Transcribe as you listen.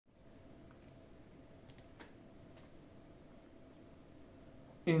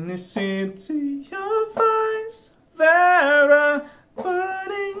In the city of ice, there are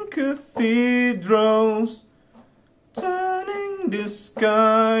burning cathedrals, turning the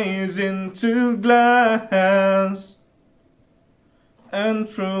skies into glass, and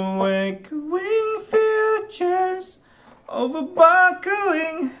through echoing futures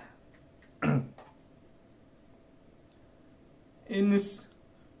overbuckling. In the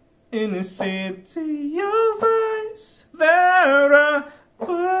city of ice, there are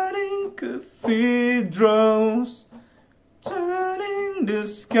burning cathedrals, turning the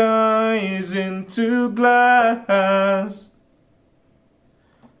skies into glass,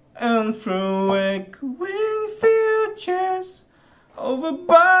 and through echoing futures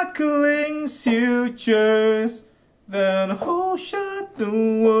overbuckling sutures that hold shut the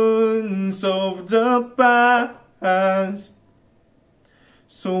wounds of the past.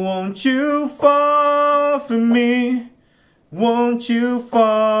 So won't you fall for me? Won't you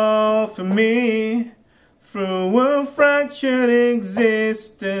fall for me? Through a fractured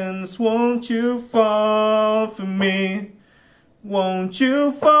existence, won't you fall for me? Won't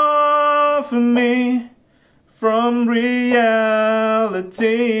you fall for me? From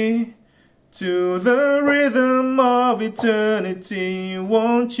reality to the rhythm of eternity,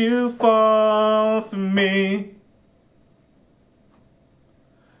 won't you fall for me?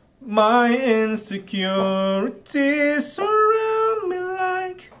 My insecurities surround me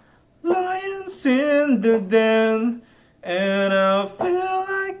like lions in the den, and I feel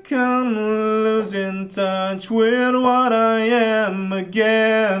like I'm losing touch with what I am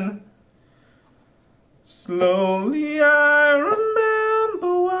again. Slowly I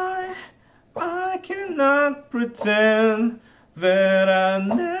remember why I cannot pretend that I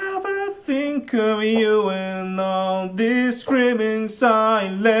never think of you in all this screaming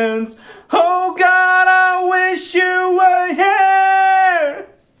silence. Oh God, I wish you were here.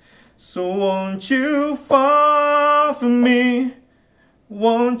 So won't you fall for me?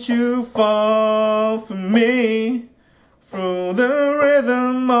 Won't you fall for me? Through the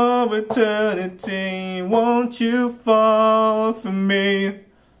rhythm of eternity, won't you fall for me?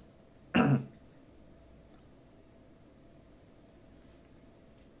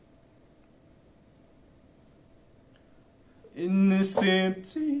 In the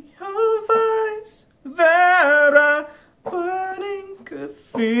city of ice, there are burning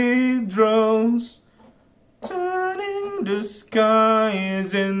cathedrals, turning the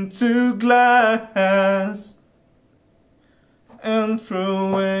skies into glass, and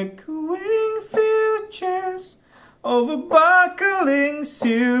through echoing futures overbuckling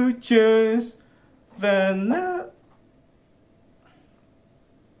sutures that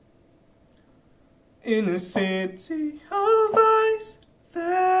in a city of ice,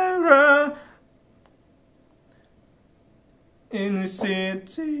 there are in a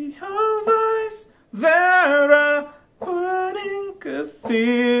city of ice, there are burning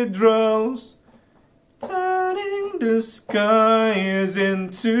cathedrals, turning the skies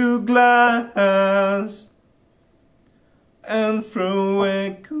into glass, and through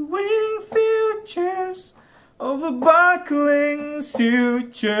echoing futures overbuckling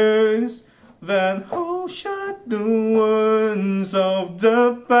sutures that hold shut the wounds of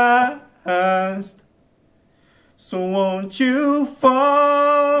the past. So won't you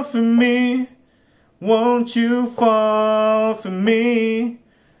fall for me? Won't you fall for me?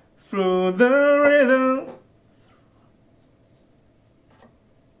 Through the rhythm.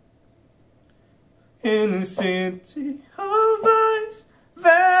 In a city of ice,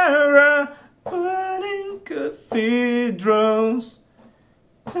 there are burning cathedrals,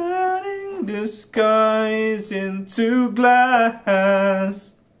 turning the skies into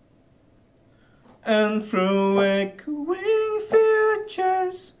glass, and through echoing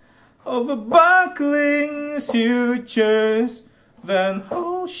futures overbuckling sutures that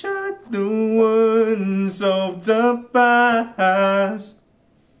hold shut the wounds of the past.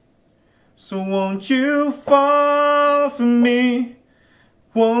 So won't you fall for me?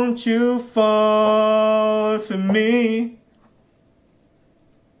 Won't you fall for me?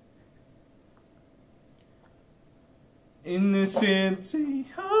 In the city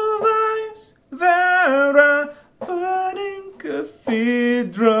of ice, there are burning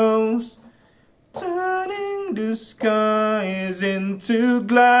cathedrals, turning the skies into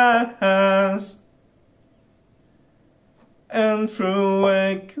glass, and through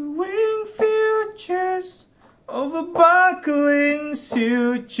echoing futures overbuckling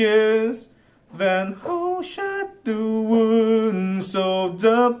sutures that hold shut the wounds of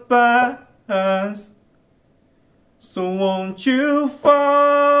the past. So won't you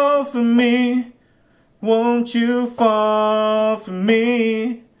fall for me? Won't you fall for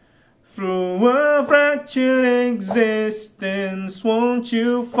me? Through a fractured existence, won't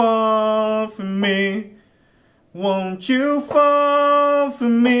you fall for me? Won't you fall for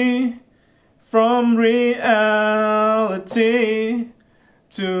me? From reality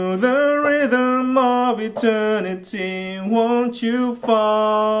to the rhythm of eternity, won't you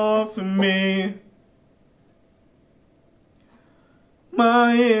fall for me?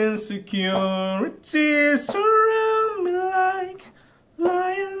 My insecurities surround me like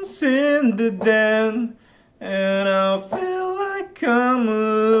lions in the den, and I feel like I'm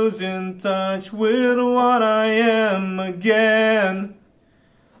losing touch with what I am again.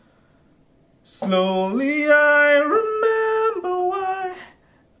 Slowly I remember why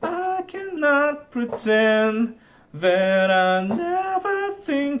I cannot pretend that I never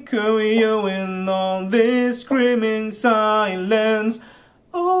think of you in all this screaming silence.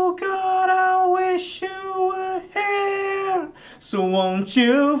 Oh God, I wish you were here. So won't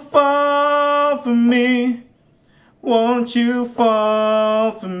you fall for me? Won't you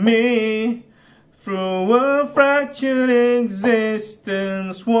fall for me? Through a fractured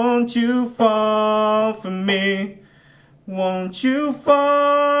existence, won't you fall for me? Won't you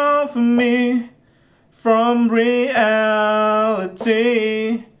fall for me? From reality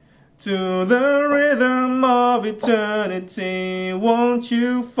to the rhythm of eternity, won't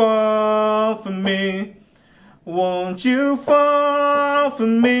you fall for me? Won't you fall for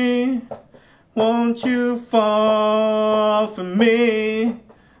me? Won't you fall for me?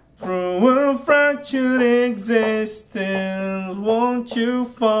 Through a fractured existence, won't you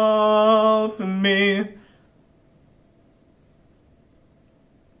fall for me?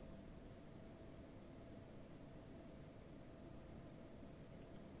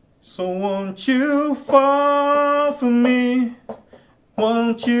 So won't you fall for me?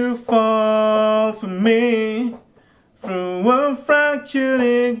 Won't you fall for me? Through a fractured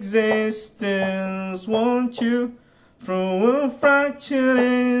existence, won't you? Through a fractured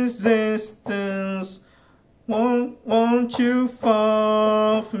existence, won't you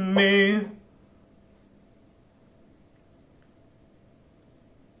fall for me?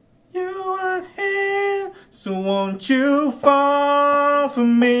 You are here, so won't you fall for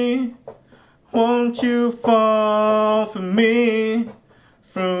me? Won't you fall for me?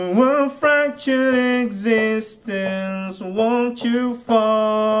 Through a fractured existence, won't you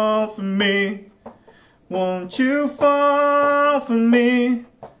fall for me? Won't you fall for me?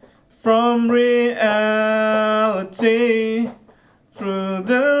 From reality through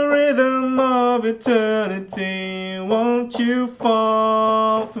the rhythm of eternity, won't you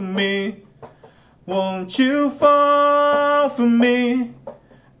fall for me? Won't you fall for me?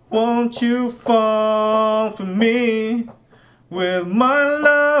 Won't you fall for me? With my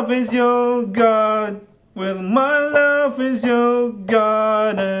love is your God, with my love is your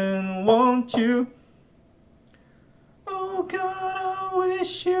God, and won't you? Oh God, I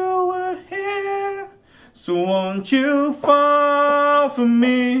wish you were here. So won't you fall for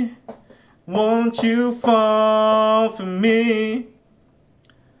me? Won't you fall for me?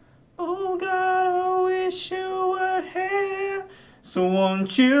 Oh God, I wish you were here. So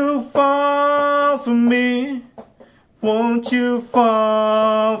won't you fall for me? Won't you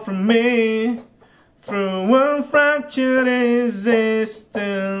fall for me? Through a fractured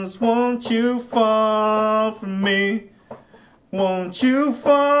existence, won't you fall for me? Won't you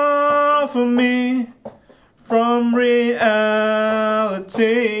fall for me? From reality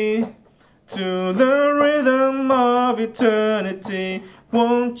to the rhythm of eternity,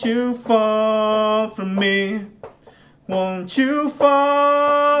 won't you fall for me? Won't you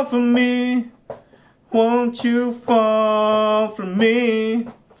fall for me? Won't you fall for me?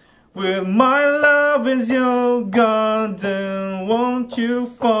 With my love is your garden, won't you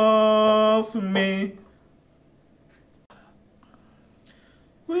fall for me?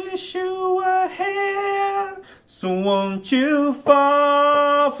 Wish you were here, so won't you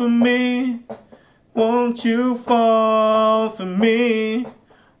fall for me? Won't you fall for me?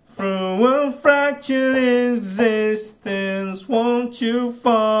 Through a fractured existence, won't you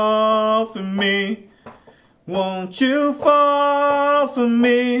fall for me? Won't you fall for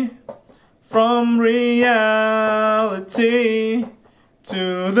me? From reality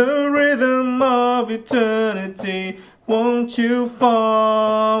to the rhythm of eternity, won't you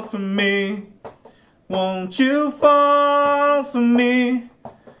fall for me? Won't you fall for me?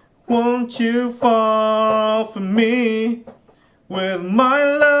 Won't you fall for me? With my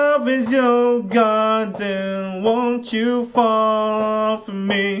love is your garden, won't you fall for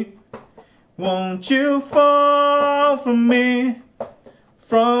me? Won't you fall for me?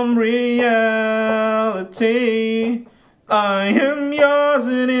 From reality reality. I am yours,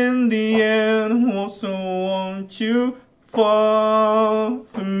 and in the end, also won't you fall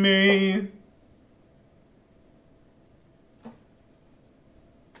for me?